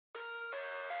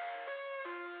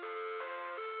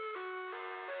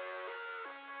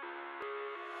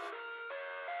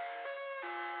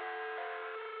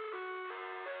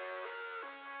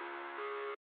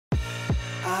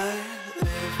I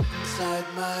live inside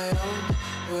my own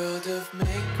world of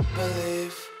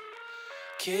make-believe.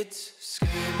 Kids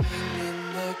screaming in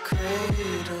the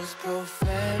cradles,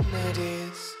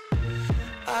 profanities.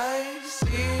 I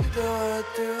see the world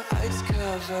through ice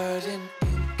covered in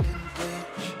ink and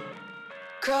bleach.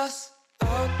 Cross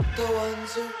out the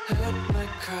ones who heard my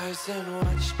cries and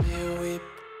watched me weep.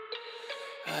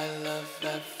 I love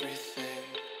everything.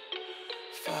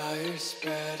 Fire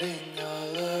spreading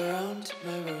all around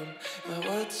my room. My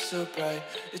world's so bright,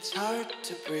 it's hard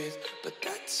to breathe, but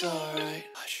that's alright.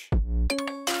 Hush.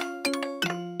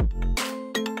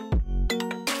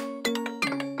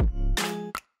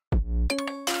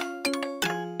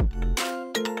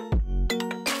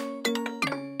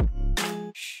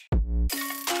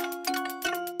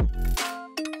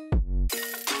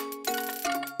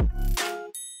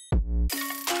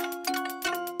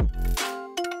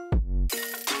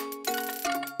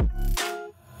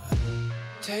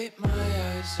 Take my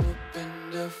eyes open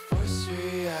to force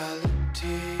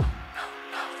reality.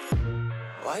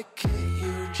 Why can't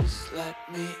you just let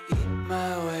me eat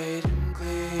my weight in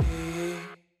glee?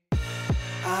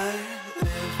 I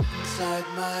live inside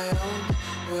my own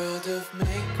world of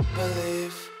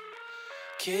make-believe.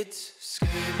 Kids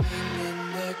screaming in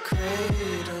their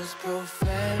cradles,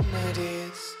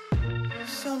 profanities.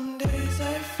 Some days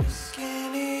I feel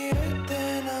skinnier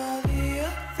than all the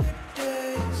other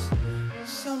days.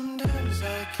 Sometimes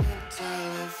I can't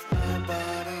tell if my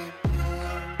body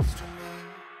belongs to me.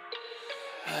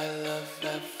 I love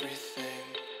everything.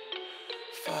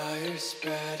 Fire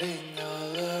spreading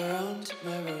all around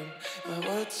my room. My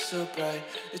world's so bright,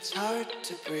 it's hard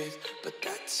to breathe, but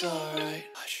that's alright.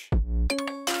 Hush.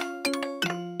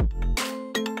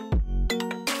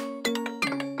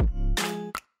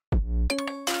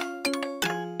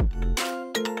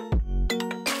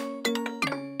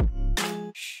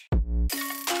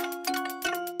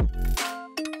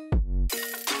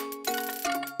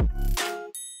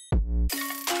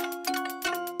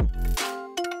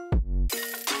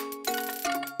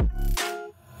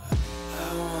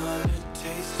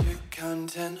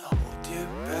 Content, hold your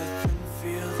breath and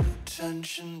feel the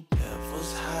tension.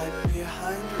 Devils hide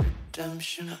behind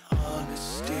redemption.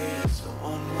 Honesty is a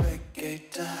one-way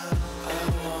gate to hell. I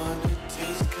wanna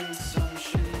taste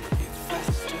consumption, breathe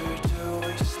faster to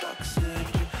waste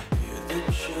oxygen. Hear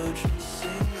the children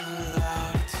sing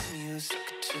aloud. It's music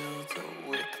till the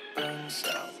wick burns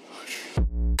out.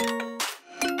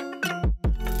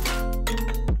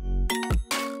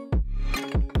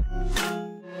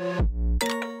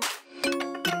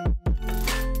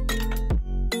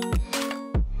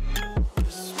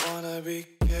 Be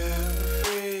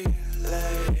carefree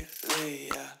lately,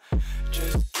 yeah.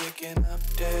 Just kicking up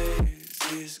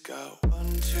daisies. Got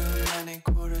one too many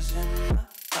quarters in my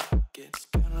pockets.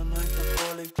 Count 'em like the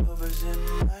four-leaf clovers in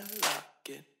my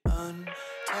locket.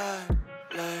 Untied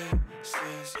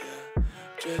laces, yeah.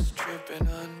 Just tripping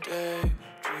on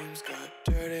daydreams. Got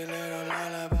dirty little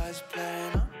lullabies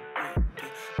playing on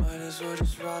repeat. Might as well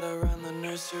just ride around the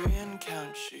nursery and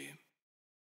count sheep.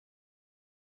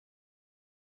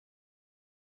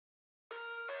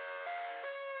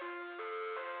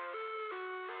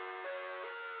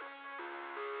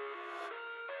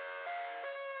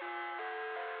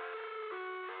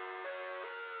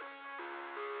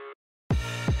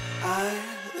 I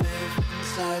live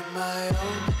inside my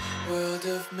own world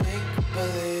of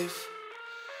make-believe.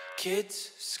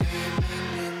 Kids screaming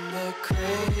in their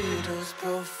cradles,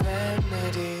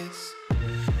 profanities.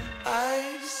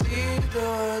 I see the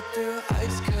world through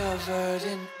ice covered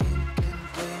in ink and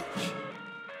bleach.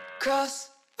 Cross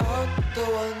out the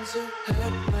ones who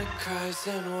heard my cries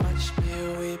and watched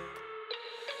me weep.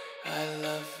 I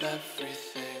love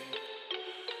everything.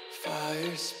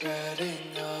 Fire spreading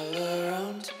all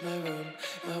around my room.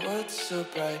 My world's so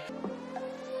bright.